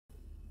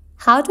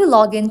How to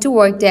log into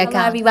Workday account.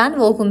 Hello everyone,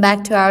 welcome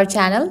back to our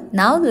channel.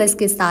 Now let's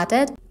get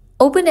started.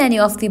 Open any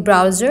of the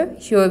browser.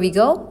 Here we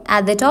go.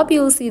 At the top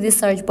you will see the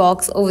search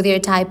box. Over there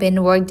type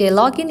in Workday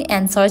login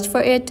and search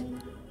for it.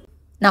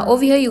 Now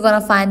over here you're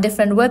gonna find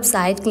different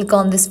websites. Click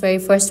on this very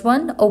first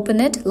one. Open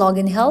it.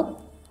 Login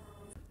help.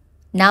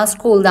 Now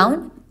scroll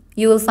down.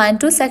 You will find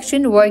two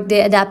sections: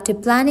 Workday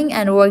Adaptive Planning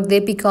and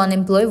Workday Pecan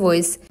Employee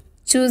Voice.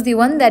 Choose the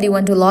one that you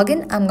want to log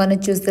in. I'm gonna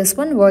choose this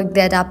one,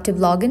 Workday Adaptive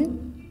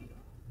Login.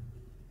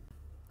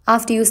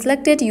 After you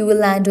select it, you will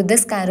land to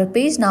this kind of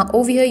page. Now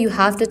over here you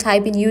have to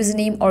type in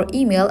username or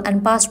email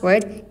and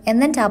password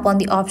and then tap on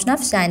the option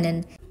of sign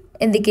in.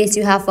 In the case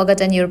you have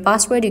forgotten your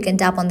password, you can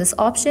tap on this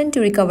option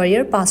to recover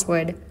your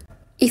password.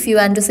 If you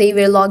want to save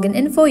your login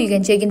info, you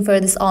can check in for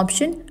this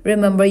option.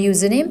 Remember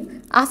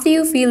username. After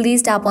you fill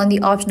these, tap on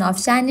the option of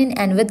sign in,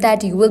 and with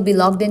that you will be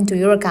logged into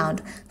your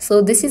account.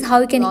 So this is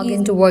how you can log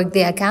into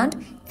Workday account.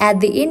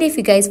 At the end, if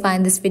you guys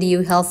find this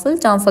video helpful,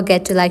 don't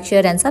forget to like,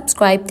 share and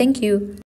subscribe. Thank you.